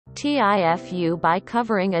TIFU by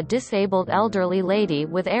covering a disabled elderly lady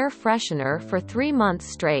with air freshener for 3 months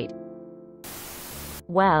straight.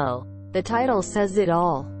 Well, the title says it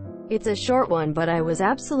all. It's a short one, but I was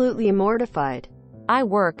absolutely mortified. I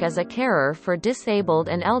work as a carer for disabled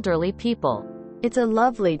and elderly people. It's a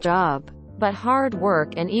lovely job, but hard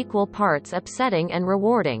work and equal parts upsetting and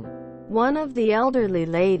rewarding. One of the elderly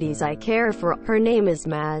ladies I care for, her name is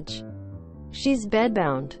Madge. She's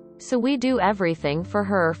bedbound. So we do everything for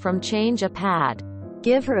her, from change a pad,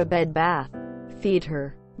 give her a bed bath, feed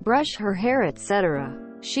her, brush her hair, etc.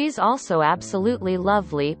 She's also absolutely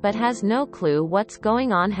lovely but has no clue what's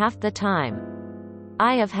going on half the time.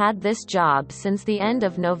 I have had this job since the end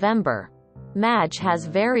of November. Madge has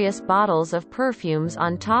various bottles of perfumes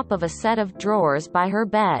on top of a set of drawers by her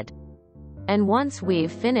bed. And once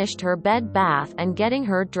we've finished her bed bath and getting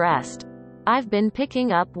her dressed, I've been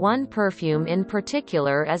picking up one perfume in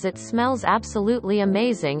particular as it smells absolutely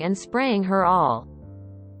amazing and spraying her all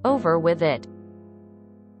over with it.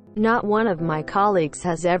 Not one of my colleagues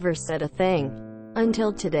has ever said a thing.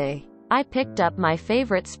 Until today. I picked up my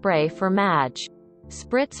favorite spray for Madge,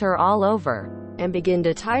 spritz her all over, and begin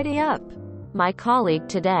to tidy up. My colleague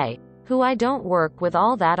today, who I don't work with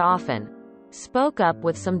all that often, spoke up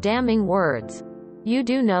with some damning words. "You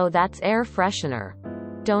do know that's air freshener,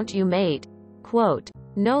 don't you, mate?" Quote,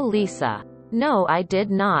 "No, Lisa. No, I did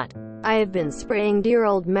not. I have been spraying dear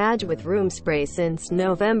old Madge with room spray since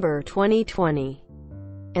November 2020.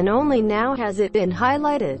 And only now has it been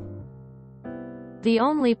highlighted." The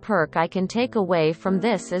only perk I can take away from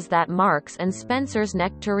this is that Marks & Spencer's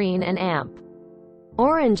Nectarine and Amp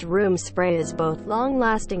Orange room spray is both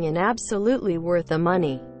long-lasting and absolutely worth the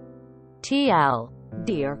money.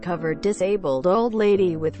 TLD are covered disabled old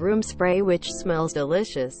lady with room spray which smells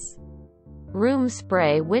delicious. Room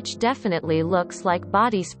spray which definitely looks like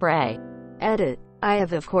body spray. Edit. I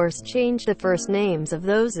have of course changed the first names of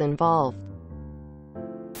those involved.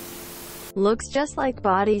 Looks just like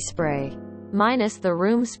body spray. Minus the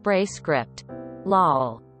room spray script.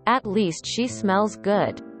 Lol. At least she smells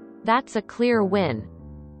good. That's a clear win.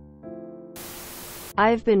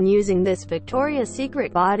 I've been using this Victoria's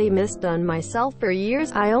Secret body mist on myself for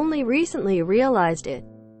years. I only recently realized it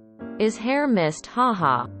is hair mist,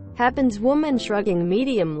 haha. Happens. Woman shrugging,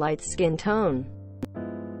 medium light skin tone.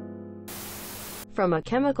 From a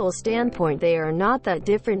chemical standpoint they are not that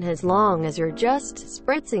different as long as you're just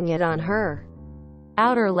spritzing it on her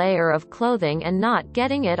outer layer of clothing and not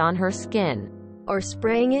getting it on her skin. Or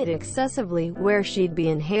spraying it excessively, where she'd be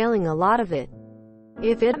inhaling a lot of it.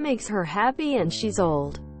 If it makes her happy and she's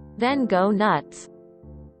old, then go nuts.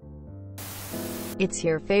 It's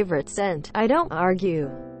your favorite scent, I don't argue.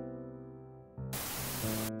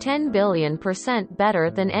 10 billion% better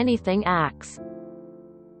than anything Axe.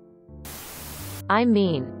 I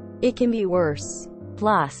mean, it can be worse.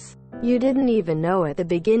 Plus, you didn't even know at the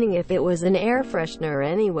beginning if it was an air freshener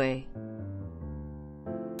anyway.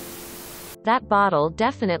 That bottle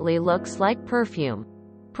definitely looks like perfume.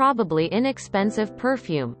 Probably inexpensive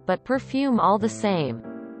perfume, but perfume all the same.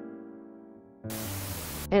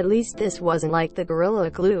 At least this wasn't like the Gorilla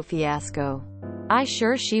Glue fiasco. I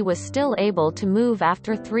sure she was still able to move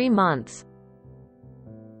after 3 months.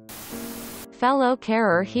 Fellow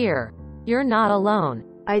carer here, you're not alone.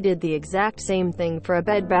 I did the exact same thing for a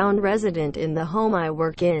bedbound resident in the home I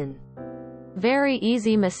work in. Very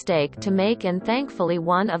easy mistake to make and thankfully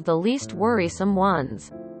one of the least worrisome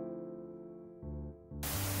ones.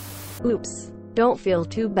 Oops. Don't feel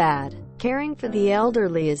too bad. Caring for the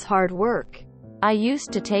elderly is hard work. I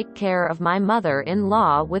used to take care of my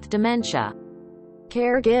mother-in-law with dementia.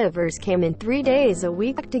 Caregivers came in 3 days a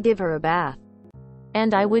week to give her a bath.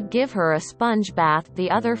 And I would give her a sponge bath the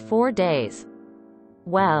other 4 days.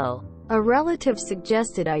 Well, a relative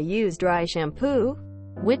suggested I use dry shampoo,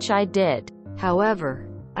 which I did. However,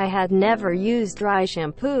 I had never used dry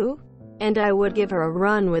shampoo, and I would give her a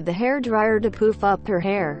run with the hairdryer to poof up her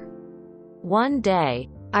hair. One day,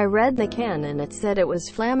 I read the can and it said it was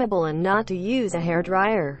flammable and not to use a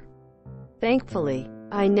hairdryer. Thankfully,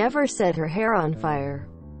 I never set her hair on fire.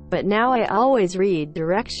 But now I always read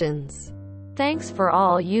directions. Thanks for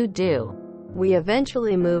all you do. We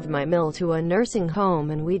eventually moved my mill to a nursing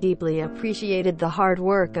home and we deeply appreciated the hard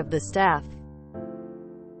work of the staff.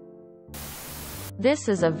 This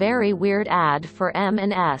is a very weird ad for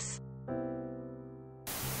M&S.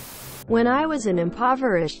 When I was an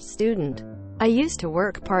impoverished student, I used to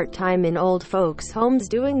work part-time in old folks' homes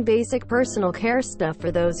doing basic personal care stuff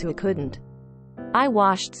for those who couldn't. I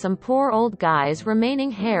washed some poor old guy's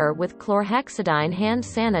remaining hair with chlorhexidine hand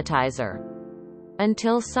sanitizer.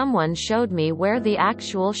 Until someone showed me where the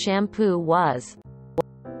actual shampoo was.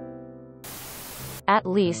 At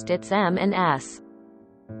least it's M&S.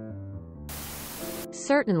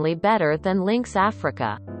 Certainly better than Lynx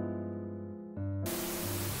Africa.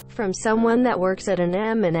 From someone that works at an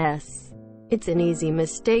M&S. It's an easy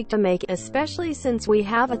mistake to make, especially since we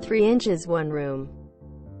have a 3 inches one room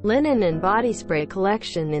linen and body spray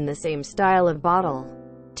collection in the same style of bottle.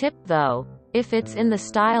 Tip though, if it's in the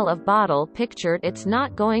style of bottle pictured, it's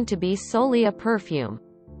not going to be solely a perfume.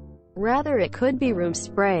 Rather, it could be room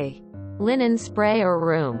spray, linen spray, or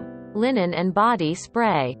room linen and body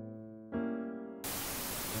spray.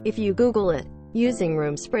 If you Google it, using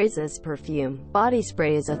room sprays as perfume, body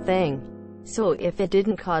spray is a thing. So if it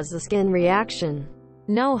didn't cause a skin reaction,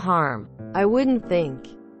 no harm. I wouldn't think.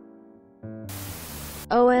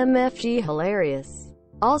 OMFG hilarious.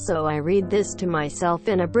 Also, I read this to myself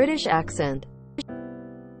in a British accent.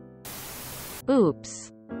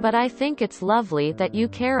 Oops. But I think it's lovely that you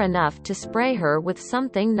care enough to spray her with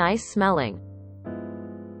something nice smelling.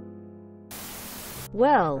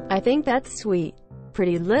 Well, I think that's sweet.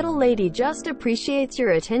 Pretty little lady just appreciates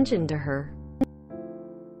your attention to her.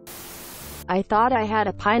 I thought I had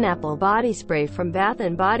a pineapple body spray from Bath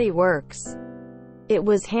 & Body Works. It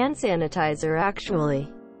was hand sanitizer actually.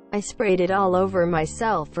 I sprayed it all over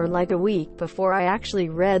myself for like a week before I actually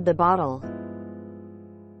read the bottle.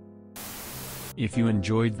 If you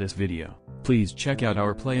enjoyed this video, please check out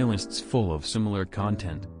our playlists full of similar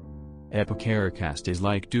content. Epicaricast is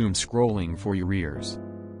like doom scrolling for your ears.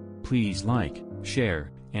 Please like,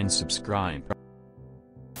 share, and subscribe.